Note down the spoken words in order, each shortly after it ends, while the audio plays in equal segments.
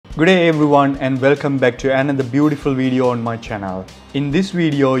Good day everyone and welcome back to another beautiful video on my channel. In this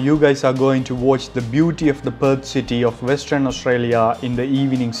video you guys are going to watch the beauty of the Perth city of Western Australia in the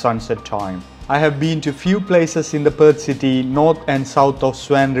evening sunset time. I have been to few places in the Perth city, north and south of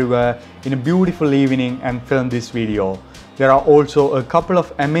Swan River in a beautiful evening and filmed this video. There are also a couple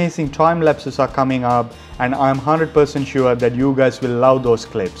of amazing time lapses are coming up and I am 100% sure that you guys will love those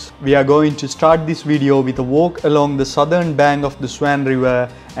clips. We are going to start this video with a walk along the southern bank of the Swan River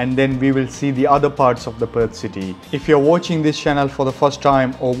and then we will see the other parts of the Perth city. If you are watching this channel for the first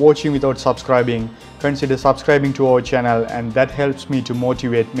time or watching without subscribing, consider subscribing to our channel and that helps me to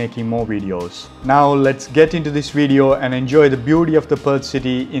motivate making more videos. Now let's get into this video and enjoy the beauty of the Perth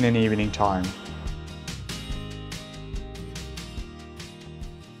city in an evening time.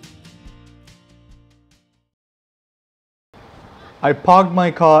 I parked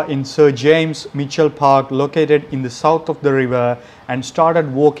my car in Sir James Mitchell Park located in the south of the river and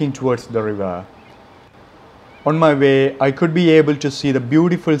started walking towards the river. On my way, I could be able to see the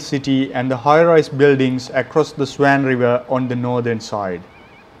beautiful city and the high-rise buildings across the Swan River on the northern side.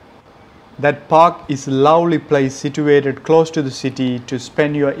 That park is a lovely place situated close to the city to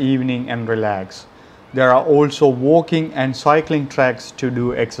spend your evening and relax. There are also walking and cycling tracks to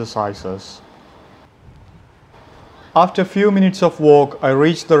do exercises. After a few minutes of walk, I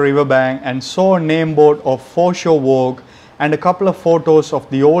reached the riverbank and saw a name board of Foreshore Walk and a couple of photos of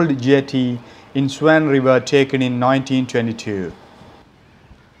the old jetty in Swan River taken in 1922.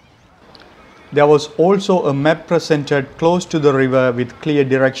 There was also a map presented close to the river with clear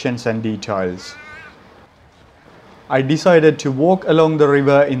directions and details. I decided to walk along the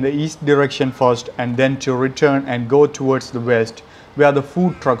river in the east direction first and then to return and go towards the west where the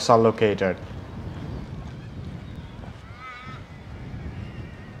food trucks are located.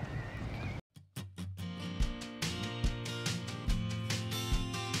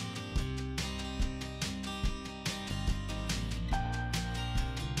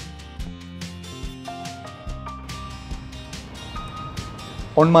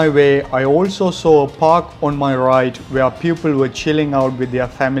 On my way, I also saw a park on my right where people were chilling out with their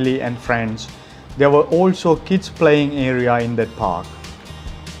family and friends. There were also kids playing area in that park.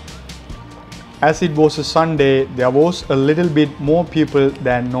 As it was a Sunday, there was a little bit more people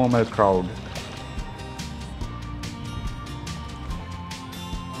than normal crowd.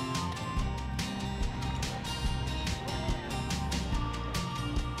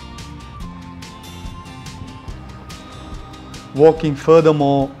 Walking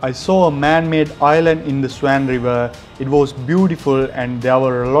furthermore, I saw a man-made island in the Swan River. It was beautiful and there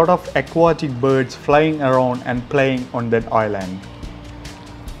were a lot of aquatic birds flying around and playing on that island.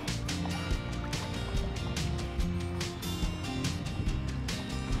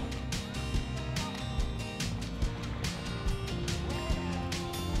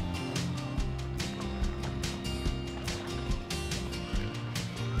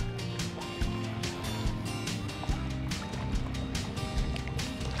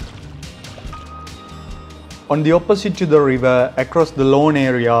 On the opposite to the river, across the lawn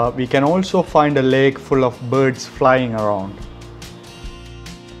area, we can also find a lake full of birds flying around.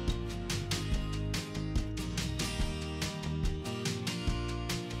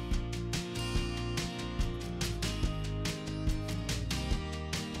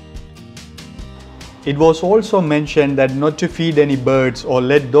 It was also mentioned that not to feed any birds or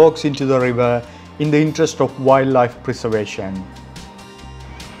let dogs into the river in the interest of wildlife preservation.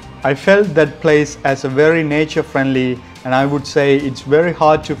 I felt that place as a very nature friendly and I would say it's very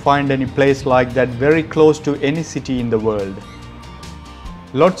hard to find any place like that very close to any city in the world.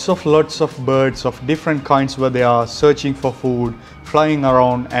 Lots of birds of different kinds were there searching for food, flying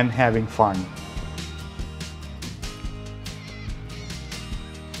around and having fun.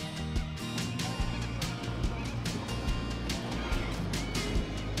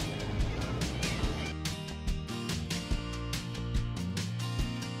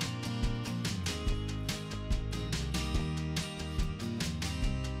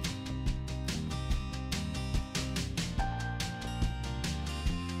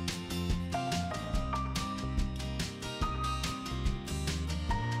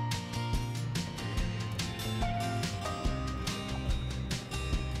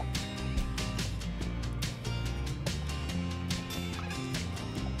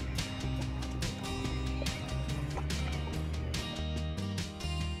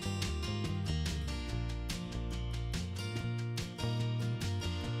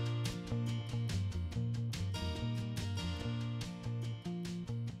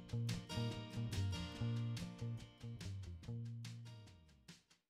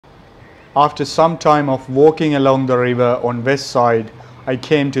 After some time of walking along the river on west side, I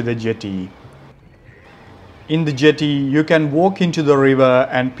came to the jetty. In the jetty, you can walk into the river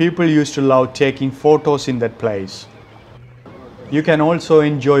and people used to love taking photos in that place. You can also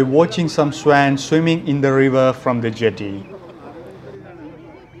enjoy watching some swans swimming in the river from the jetty.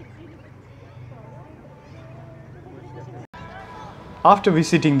 After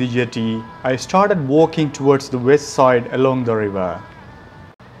visiting the jetty, I started walking towards the west side along the river.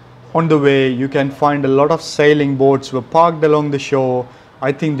 On the way, you can find a lot of sailing boats were parked along the shore.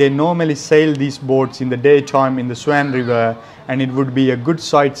 I think they normally sail these boats in the daytime in the Swan River, and it would be a good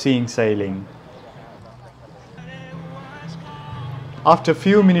sightseeing sailing. After a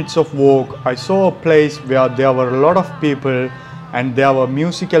few minutes of walk, I saw a place where there were a lot of people and there were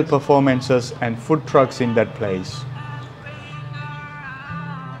musical performances and food trucks in that place.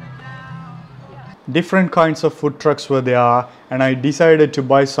 Different kinds of food trucks were there, and I decided to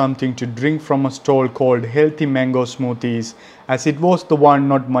buy something to drink from a stall called Healthy Mango Smoothies, as it was the one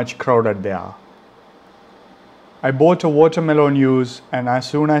not much crowded there. I bought a watermelon juice, and as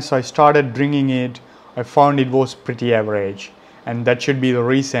soon as I started drinking it, I found it was pretty average, and that should be the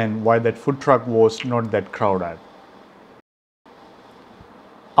reason why that food truck was not that crowded.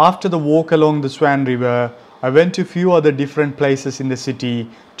 After the walk along the Swan River, I went to a few other different places in the city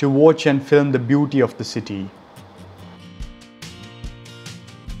to watch and film the beauty of the city.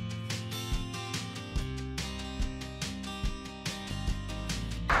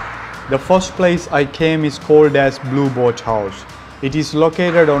 The first place I came is called as Blue Boat House. It is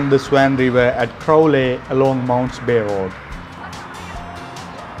located on the Swan River at Crowley along Mounts Bay Road.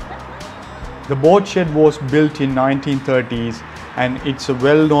 The boat shed was built in 1930s, and it's a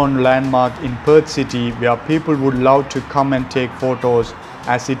well-known landmark in Perth City where people would love to come and take photos,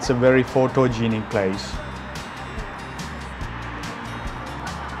 as it's a very photogenic place.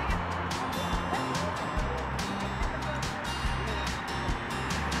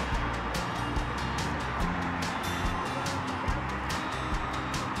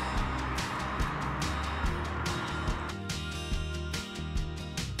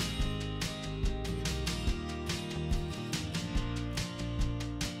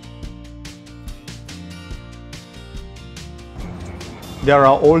 There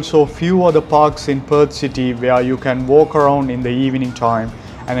are also few other parks in Perth City where you can walk around in the evening time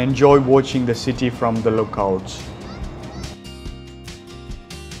and enjoy watching the city from the lookouts.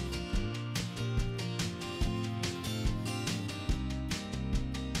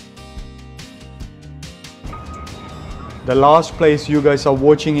 The last place you guys are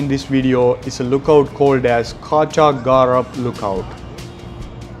watching in this video is a lookout called as Kata Garup Lookout.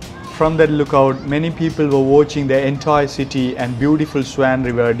 From that lookout, many people were watching the entire city and beautiful Swan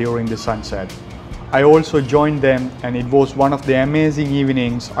River during the sunset. I also joined them, and it was one of the amazing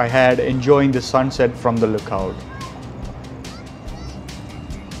evenings I had enjoying the sunset from the lookout.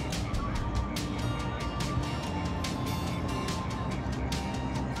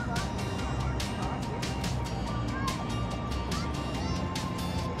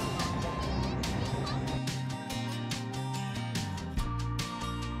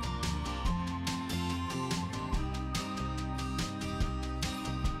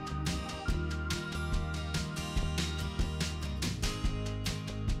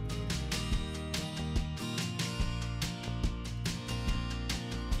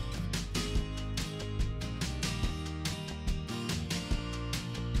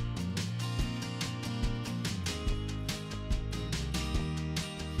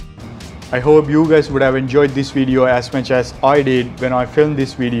 I hope you guys would have enjoyed this video as much as I did when I filmed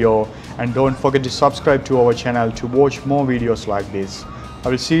this video, and don't forget to subscribe to our channel to watch more videos like this. I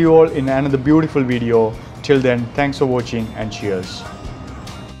will see you all in another beautiful video. Till then, thanks for watching and cheers.